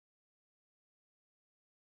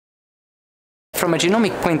from a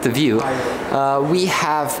genomic point of view, we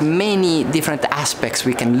have many different aspects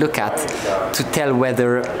we can look at to tell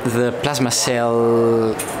whether the plasma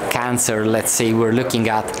cell cancer, let's say, we're looking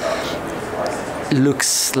at,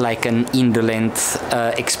 looks like an indolent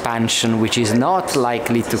expansion which is not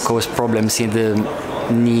likely to cause problems in the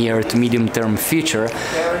near to medium term future,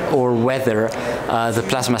 or whether the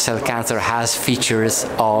plasma cell cancer has features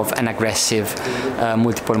of an aggressive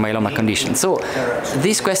multiple myeloma condition. So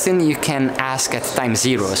this question you can ask at time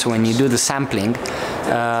zero. So when you do the sampling,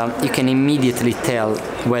 you can immediately tell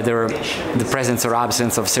whether the presence or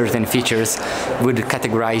absence of certain features would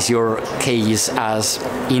categorize your case as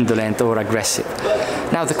indolent or aggressive.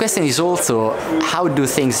 Now the question is also, how do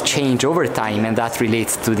things change over time, and that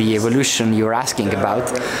relates to the evolution you're asking about.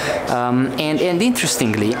 And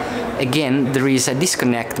interestingly, again, there is a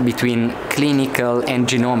disconnect between clinical and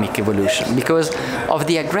genomic evolution, because of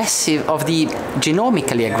the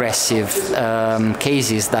genomically aggressive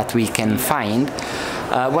cases that we can find.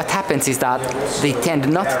 What happens is that they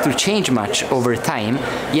tend not to change much over time,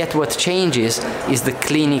 yet what changes is the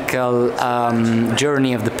clinical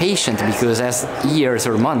journey of the patient, because as years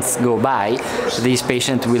or months go by, this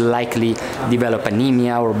patient will likely develop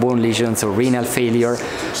anemia or bone lesions or renal failure.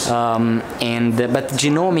 But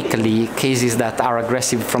genomically, cases that are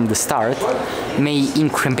aggressive from the start may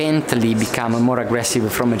incrementally become more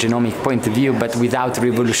aggressive from a genomic point of view, but without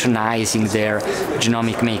revolutionizing their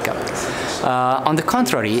genomic makeup. On the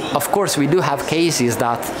contrary, of course, we do have cases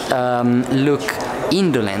that look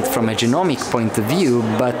indolent from a genomic point of view,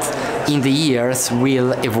 but in the years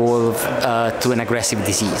will evolve to an aggressive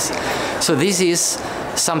disease. So this is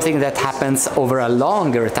something that happens over a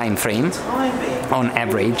longer time frame on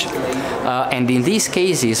average. And in these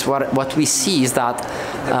cases, what we see is that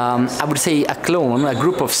I would say a clone, a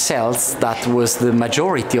group of cells that was the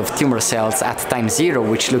majority of tumor cells at time zero,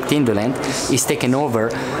 which looked indolent, is taken over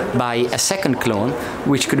by a second clone,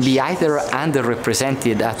 which could be either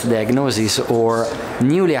underrepresented at diagnosis or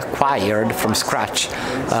newly acquired from scratch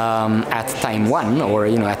at time one, or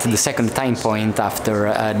at the second time point after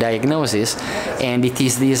diagnosis. And it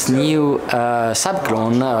is this new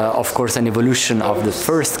subclone, of course an evolution of the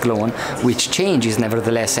first clone, which changes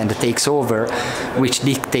nevertheless and takes over, which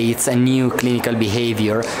dictates a new clinical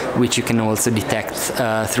behavior, which you can also detect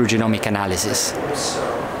through genomic analysis.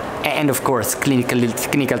 And of course,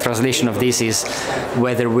 clinical translation of this is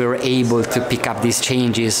whether we're able to pick up these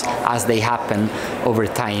changes as they happen over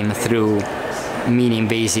time through minimally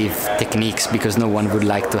invasive techniques, because no one would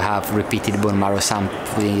like to have repeated bone marrow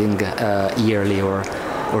sampling yearly or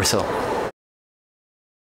so.